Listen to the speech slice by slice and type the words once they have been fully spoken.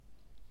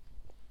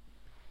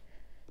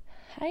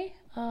Hej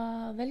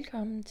og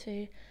velkommen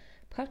til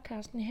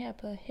podcasten her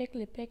på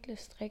Hækle, Bækle,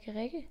 Strikke,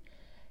 Rikke.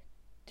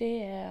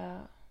 Det er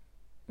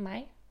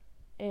mig,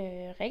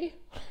 Rikke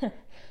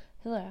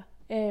hedder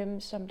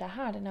jeg, som der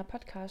har den her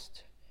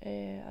podcast,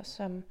 og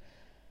som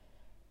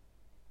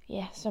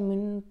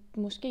man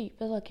måske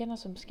bedre kender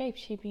som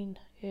skabshippien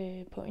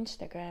på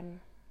Instagram,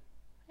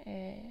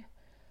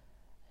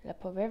 eller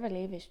på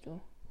Beverly, hvis du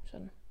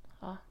sådan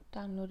har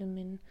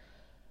downloadet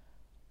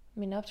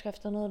min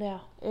opskrift og noget der.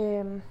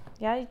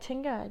 Jeg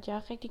tænker, at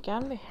jeg rigtig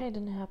gerne vil have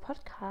den her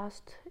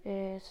podcast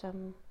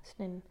som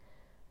sådan en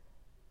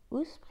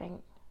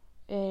udspring.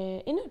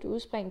 Endnu et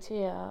udspring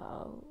til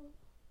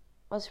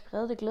at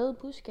sprede det glade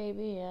budskab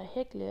i at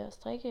hækle og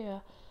strikke, og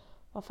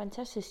hvor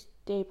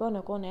fantastisk det i bund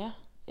og grund er.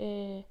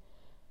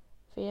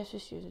 For jeg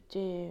synes jo,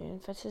 det er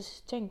en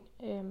fantastisk ting.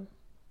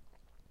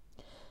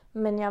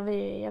 Men jeg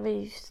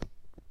vil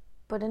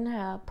på den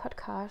her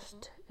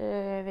podcast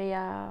vil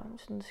jeg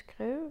sådan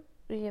skrive,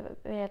 vil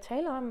jeg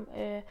tale om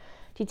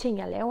de ting,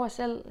 jeg laver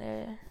selv,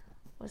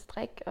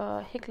 strik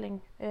og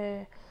hækling,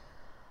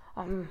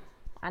 om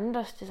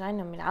andres design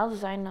og mit eget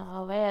design,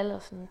 og hvad jeg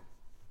ellers sådan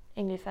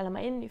egentlig falder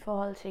mig ind i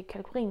forhold til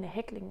kategorien af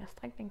hækling og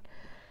strikning.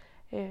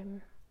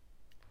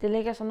 Det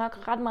ligger så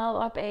nok ret meget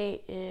op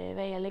af,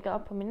 hvad jeg lægger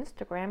op på min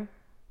Instagram,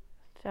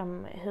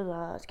 som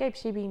hedder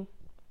skabshippien.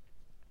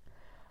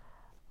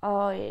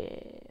 Og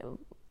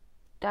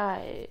der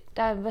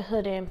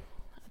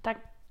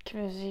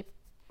kan man sige,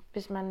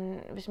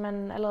 hvis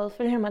man allerede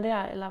følger mig der,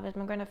 eller hvis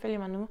man går ind og følger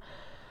mig nu,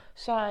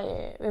 så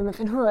vil man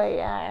finde ud af, at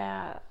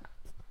jeg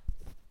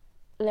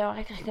laver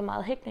rigtig, rigtig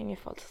meget hækling i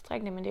forhold til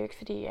strikning, men det er jo ikke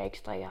fordi, jeg ikke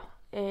strikker.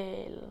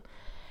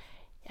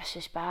 Jeg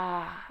synes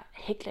bare,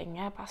 hækling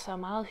er bare så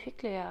meget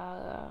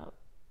hyggeligere og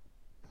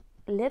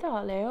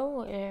lettere at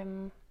lave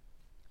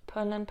på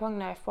en eller anden punkt,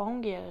 når jeg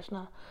formgiver og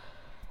sådan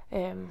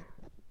noget.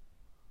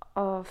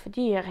 Og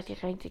fordi jeg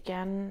rigtig, rigtig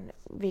gerne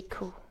vil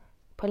kunne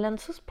på et eller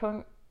andet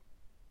tidspunkt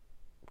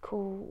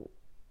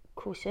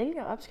kunne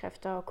sælge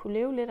opskrifter og kunne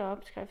leve lidt af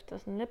opskrifter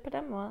sådan lidt på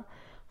den måde,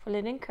 få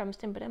lidt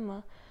indkomst ind på den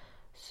måde,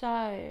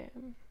 så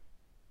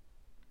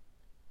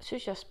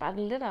synes jeg også bare,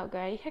 det er lettere at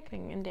gøre i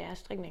hækling, end det er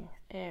strikning.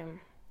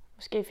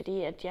 Måske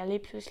fordi, at jeg lige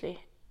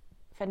pludselig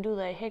fandt ud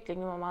af, at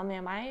hækling var meget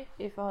mere mig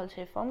i forhold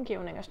til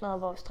formgivning og sådan noget,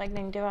 hvor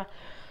strikning,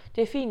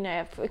 det er fint, når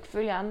jeg ikke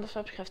følger andres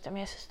opskrifter, men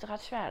jeg synes, det er ret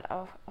svært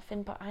at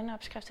finde på egne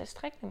opskrifter af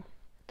strikning.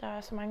 Der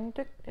er så mange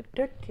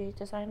dygtige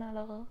designer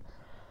allerede.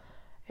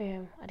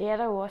 Og det er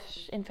der jo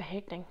også inden for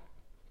hækling.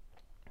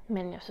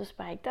 Men jeg synes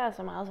bare ikke, der er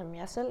så meget, som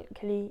jeg selv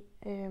kan lide.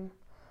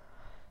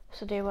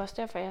 Så det er jo også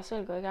derfor, jeg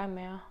selv går i gang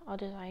med at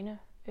designe.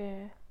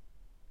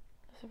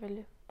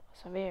 Selvfølgelig. Og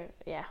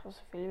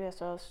selvfølgelig vil jeg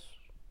så også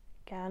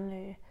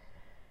gerne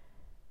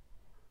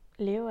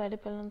leve af det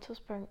på et eller andet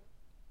tidspunkt.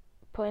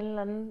 I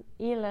en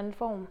eller anden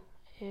form.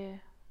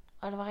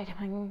 Og der var rigtig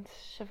mange,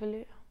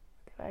 selvfølgelig.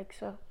 Det var ikke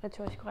så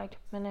retorisk korrekt,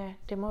 men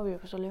det må vi jo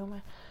så leve med.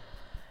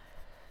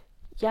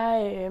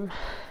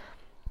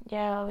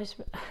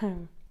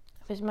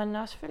 Hvis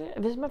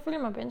man følger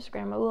mig på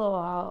Instagram, og udover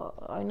at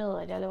have øjnet,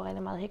 at jeg laver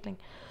rigtig meget hækling,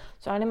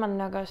 så øjner man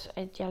nok også,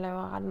 at jeg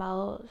laver ret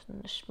meget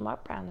sådan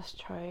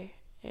småbørnstøj,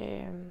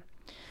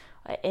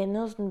 og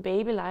andet sådan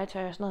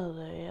babylegetøj og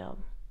sådan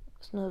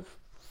noget,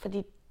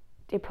 fordi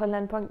det på et eller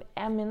andet punkt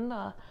er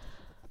mindre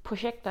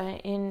projekter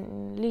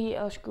end lige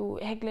at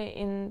skulle hækle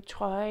en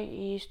trøje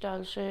i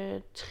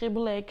størrelse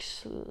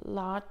XXX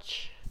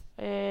large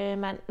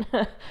mand.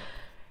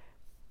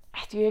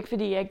 Det er jo ikke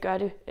fordi jeg ikke gør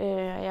det.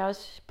 Jeg er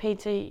også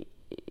pt.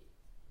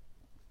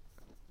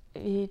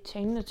 I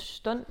talende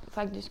stund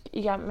faktisk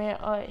i gang med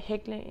at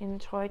hækle en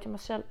trøje til mig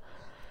selv,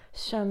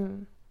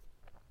 som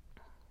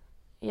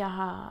jeg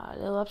har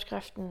lavet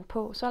opskriften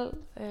på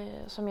selv,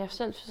 som jeg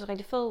selv synes er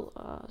rigtig fed,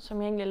 og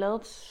som jeg egentlig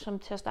lavede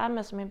til at starte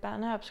med som en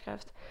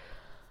børneopskrift.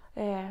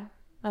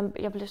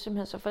 Jeg blev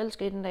simpelthen så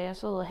forelsket i den, da jeg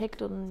sad og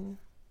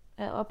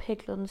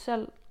ophæklede den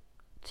selv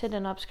til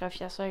den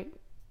opskrift, jeg så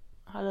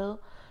har lavet.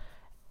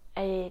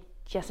 At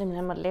jeg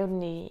simpelthen måtte lave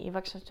den i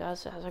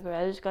voksenstørrelse, og så kunne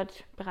jeg altid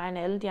godt beregne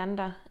alle de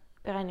andre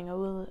beregninger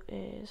ud,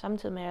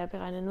 samtidig med at jeg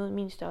beregnede ud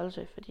min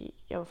størrelse,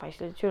 fordi jeg var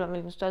faktisk lidt i tvivl om,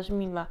 hvilken størrelse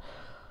min var.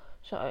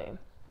 Så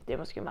det er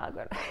måske meget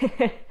godt.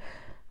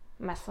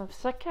 Men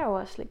så kan jeg jo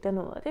også lægge den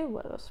ud, og det er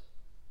jo også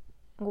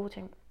en god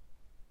ting.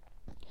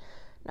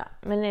 Nå,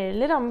 men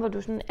lidt om, hvor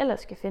du sådan ellers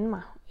skal finde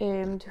mig.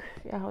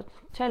 Jeg har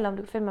talt om, at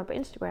du kan finde mig på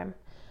Instagram.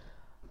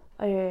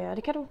 Og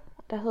det kan du.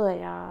 Der hedder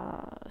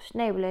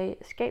jeg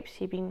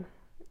 @skabshippien.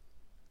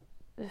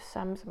 Det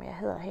samme som jeg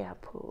hedder her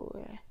på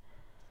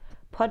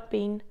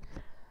Podbean.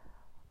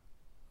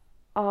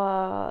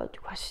 Og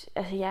du kan også,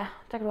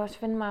 der kan du også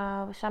finde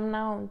mig på samme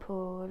navn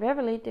på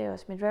Beverly. Det er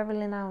også mit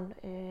Beverly-navn.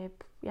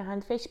 Jeg har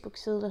en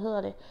Facebook-side, der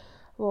hedder det,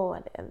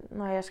 hvor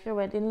når jeg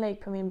skriver et indlæg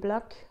på min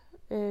blog,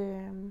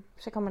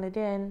 så kommer det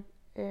derind.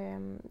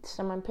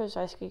 Så man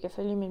pøsøjsk ikke at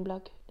følge min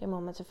blog. Det må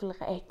man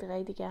selvfølgelig rigtig,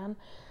 rigtig gerne.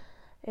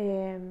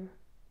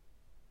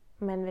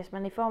 Men hvis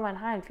man i forvejen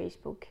har en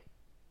Facebook,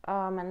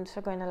 og man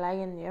så går ind og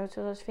like den, det er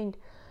jo også fint,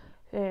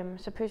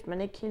 så pøster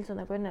man ikke hele tiden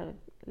at gå ind og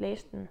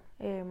læse den.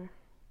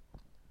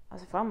 Og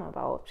så får man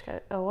bare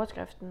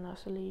overskriften, og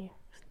så lige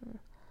sådan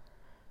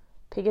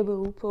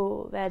pikke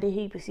på, hvad er det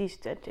helt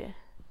præcist, at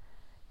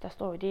der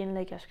står i det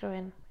indlæg, jeg skriver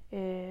ind.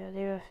 Og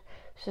det er jo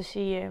så at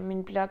sige,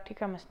 min blog, det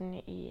kommer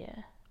sådan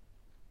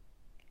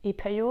i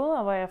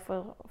perioder, hvor jeg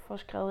får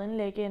skrevet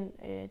indlæg ind.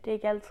 Det er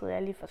ikke altid, at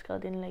jeg lige får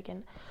skrevet indlæg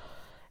ind.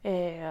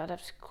 Og der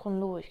er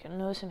kronologisk eller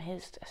noget som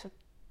helst. Altså,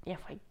 jeg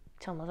får ikke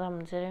taget mig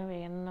sammen til det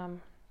igen.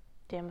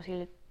 Det er måske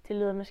lidt, det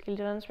lyder måske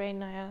lidt åndssvagt,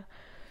 når jeg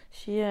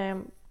siger, at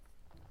jeg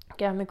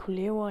gerne vil kunne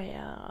leve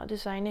og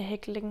designe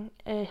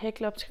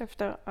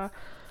hækleopskrifter og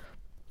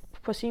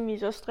på sin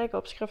vis også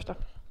strikkeopskrifter.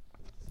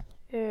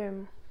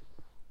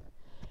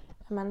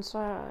 Men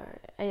så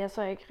er jeg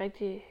så ikke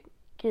rigtig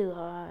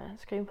gider at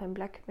skrive på en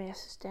blog, men jeg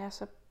synes, det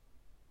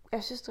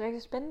er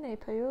rigtig spændende i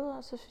perioder,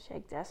 og så synes jeg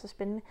ikke, det er så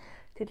spændende.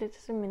 Det er lidt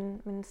som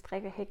min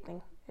strik og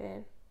hækling.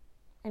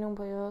 I nogle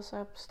perioder,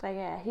 så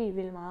strikker jeg helt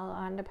vildt meget,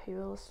 og andre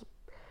perioder, så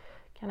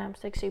kan jeg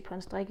nærmest ikke se på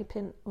en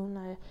strikkepind, uden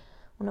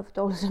at få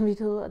dårlig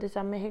samvittighed, og det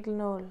samme med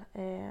hæklenål.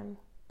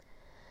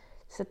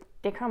 Så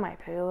det kommer i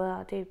perioder,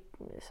 og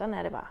sådan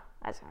er det bare.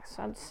 Altså,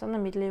 sådan er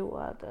mit liv,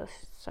 og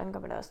sådan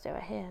kommer det også til at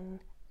være herinde.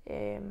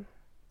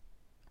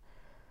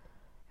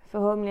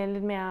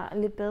 Forhåbentlig er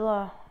lidt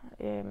bedre.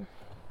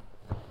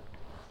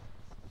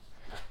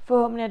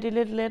 Forhåbentlig er det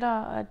lidt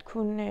lettere at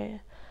kunne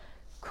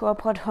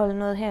opretholde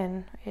noget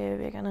herinde.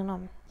 Jeg kan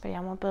om, hvad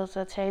jeg må bedre til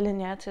at tale,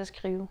 end jeg er til at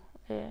skrive.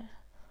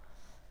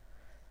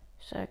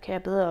 Så kan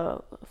jeg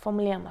bedre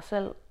formulere mig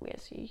selv, vil jeg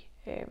sige.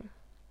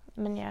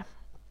 Men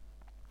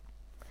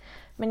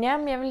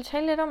jeg vil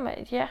tale lidt om,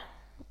 at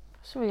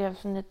så vil jeg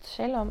sådan lidt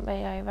tale om, hvad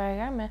jeg var i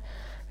gang med.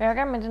 Jeg var i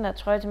gang med den der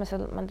trøje til mig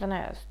selv, men den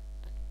er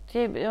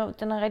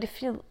rigtig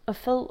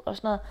fed og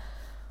sådan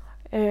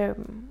noget.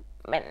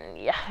 Men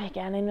jeg vil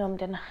gerne indrømme,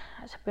 den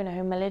begynder at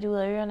høre mig lidt ud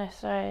af ørerne,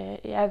 så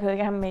jeg er gået i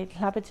gang med et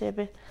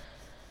lappetæppe.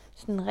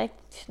 Sådan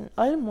rigtig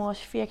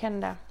oldemors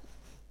firkanter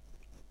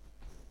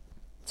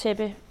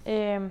tæppe.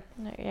 Jeg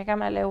er i gang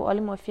med at lave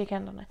oldemors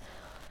firkanterne,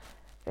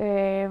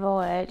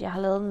 hvor jeg har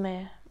lavet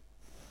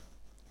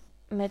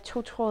med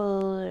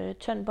 2-trådet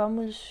tynd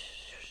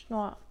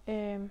bomuldssnor.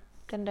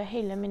 Den der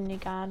helt almindelige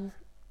garn,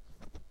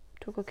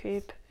 du kan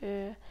købe.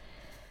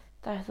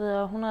 Der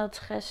hedder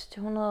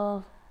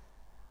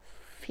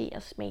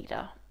 160-180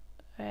 meter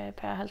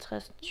per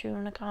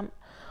 50-20 gram.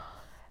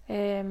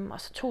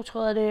 Og så 2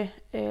 tråde af det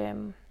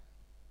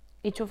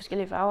i 2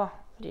 forskellige farver.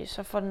 Fordi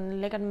så får den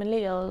lækkert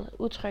meleret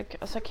udtryk.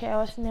 Og så kan jeg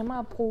også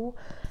nemmere bruge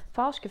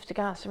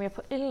farveskiftegarn, som jeg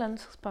på et eller andet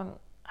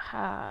tidspunkt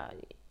har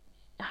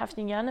haft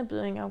en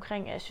hjerneblødning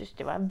omkring, at jeg synes,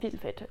 det var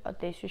vildt fedt.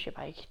 Og det synes jeg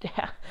bare ikke, det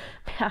er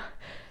mere.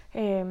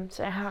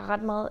 Så jeg har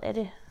ret meget af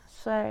det.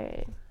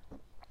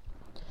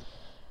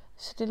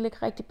 Så det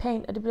ligger rigtig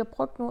pænt, og det bliver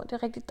brugt nu, og det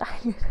er rigtig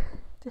dejligt.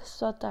 Det er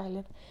så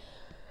dejligt.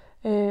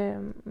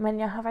 Men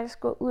jeg har faktisk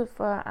gået ud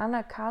for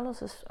Anna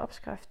Carlos'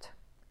 opskrift.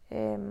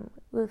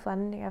 Ud for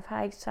den. Jeg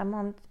har ikke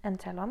samme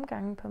antal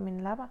omgange på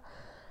mine lapper.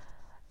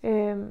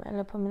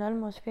 Eller på mine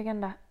oldemors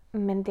firkanter.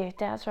 Men det er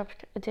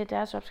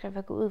deres opskrift,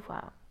 jeg går ud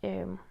fra.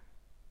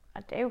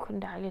 Og det er jo kun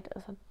dejligt.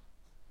 Altså,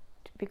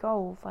 vi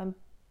går jo fra en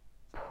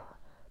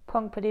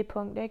punkt på det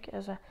punkt, ikke?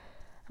 Altså,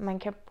 man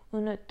kan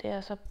udnytte det,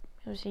 og så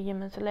jeg vil sige,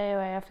 jamen, så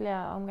laver jeg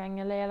flere omgange.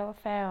 Jeg laver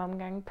færre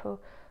omgange på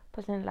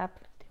sådan en lap.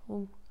 Det er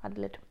jo ret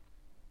let.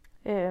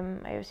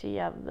 Og jeg vil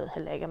sige, jeg ved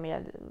heller ikke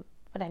mere,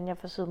 hvordan jeg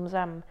får syet dem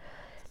sammen.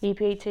 I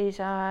PT,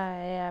 så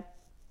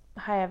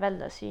har jeg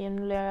valgt at sige, at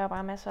nu laver jeg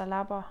bare masser af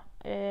lapper.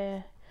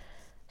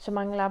 Så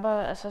mange lapper,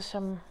 altså,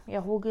 som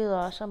jeg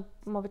huggede, og så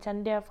må vi tage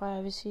den derfra.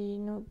 Jeg vil sige,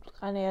 nu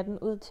regner jeg den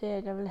ud til,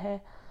 at jeg vil have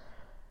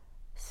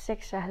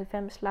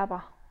 96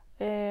 lapper.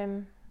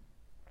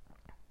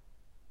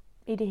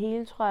 I det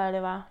hele, tror jeg,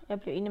 det var. Jeg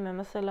blev enig med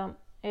mig selv om.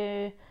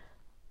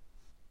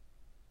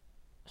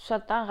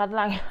 Så der er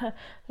ret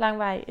lang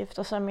vej,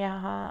 eftersom jeg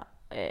har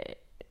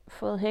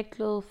fået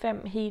hæklet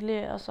 5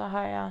 hele, og så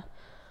har jeg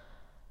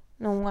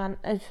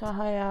så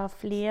har jeg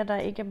flere, der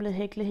ikke er blevet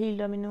hæklet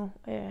helt om endnu,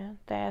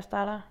 da jeg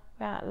starter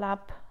hver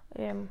lap.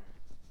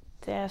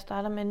 Da jeg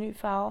starter med en ny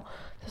farve,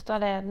 så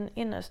starter jeg den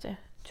inderste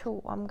 2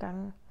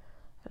 omgange,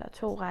 eller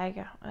 2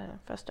 rækker,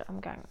 første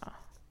omgang, og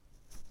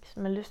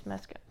med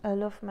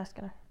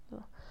luftmaskerne.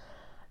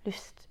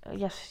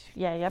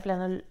 Jeg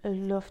blander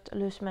luft og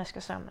lystmasker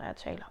sammen, når jeg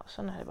taler, og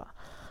sådan er det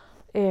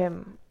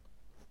bare.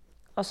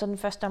 Og så den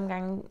første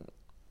omgang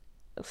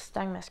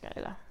stangmasker,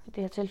 eller i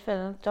det her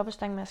tilfælde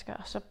dobbeltstangmasker,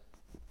 og så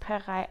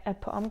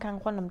på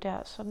omgang rundt om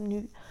der, så den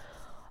ny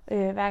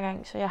hver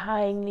gang. Så jeg har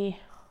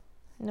egentlig,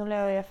 nu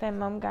laver jeg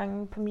 5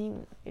 omgange på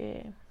min,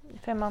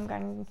 5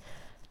 omgange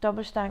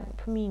dobbeltstang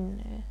på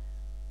min,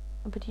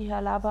 på de her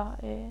lapper.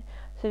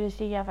 Så det vil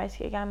sige, at jeg er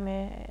faktisk i gang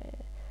med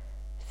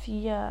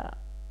 4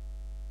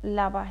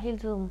 lapper hele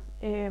tiden,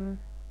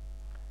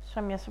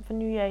 som jeg så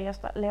fornyer. Jeg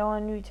laver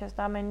en ny til at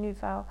starte med en ny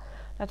farve.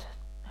 Jeg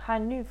har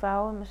en ny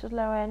farve, men så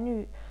laver jeg en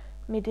ny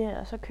med det,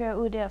 og så kører jeg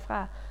ud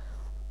derfra.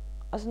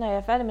 Og så når jeg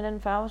er færdig med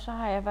den farve, så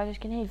har jeg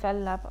faktisk en helt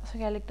færdig lap, og så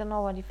kan jeg lægge den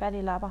over de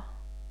færdige lapper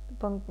i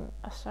bunken,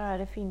 og så er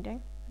det fint,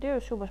 ikke? Det er jo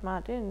super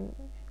smart. Det er en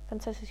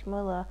fantastisk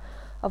måde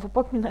at få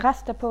brugt mine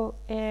rester på.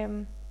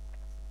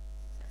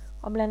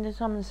 Og blande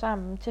det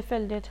sammen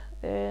tilfældigt.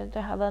 Der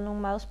har været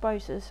nogle meget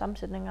spøjse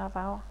sammensætninger af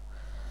farver.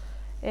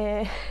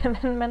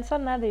 Men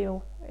sådan er det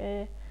jo.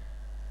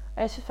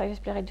 Og jeg synes faktisk,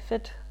 det bliver rigtig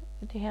fedt,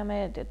 det her med,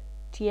 at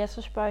de er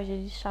så spøjse,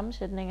 de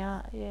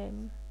sammensætninger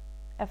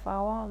af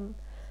farver.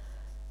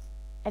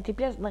 At det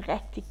bliver sådan en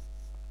rigtig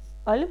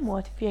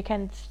oldemor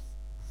firkant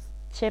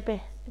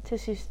tæppe til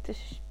sidst.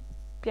 Det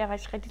bliver jeg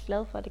faktisk rigtig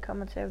glad for, at det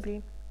kommer til at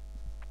blive.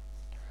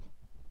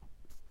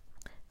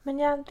 Men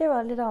ja, det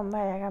var lidt om, hvad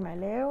jeg er i gang med at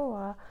lave,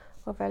 og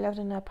hvorfor jeg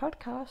lavede den her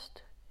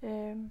podcast.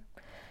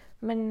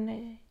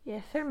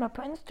 Følg mig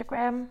på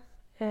Instagram,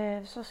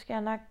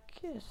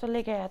 så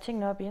lægger jeg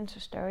tingene op i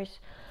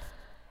Insta-stories.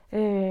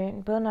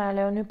 Både når jeg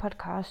laver nye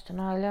podcast, og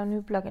når jeg laver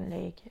nye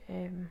blogindlæg.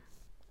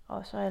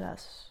 Og så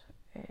ellers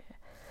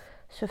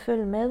så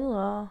følg med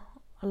og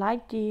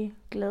like de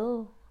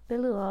glade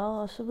billeder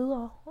og så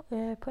videre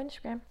på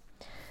Instagram.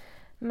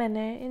 Men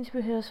indtil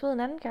vi høres ved en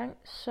anden gang,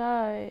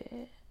 så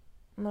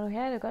må du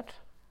have det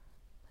godt.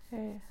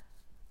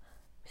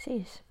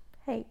 Ses.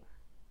 Hej.